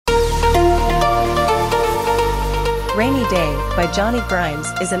Rainy Day by Johny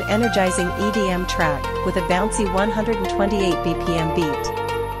is an energizing EDM track with a bouncy 128 BPM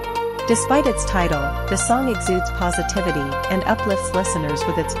beat. Despite its title, the song exudes positivity and uplifts listeners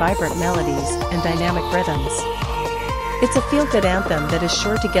with its vibrant melodies and dynamic rhythms. It's a feel-good anthem that is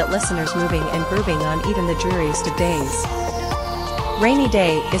sure to get listeners moving and grooving on even the dreariest of days. Rainy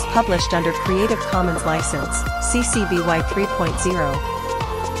Day is published under Creative Commons license, CC BY 3.0.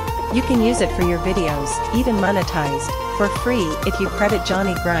 You can use it for your videos, even monetized, for free if you credit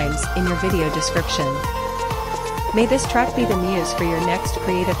Johny in your video description. May this track be the muse for your next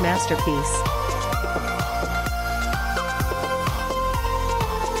creative masterpiece.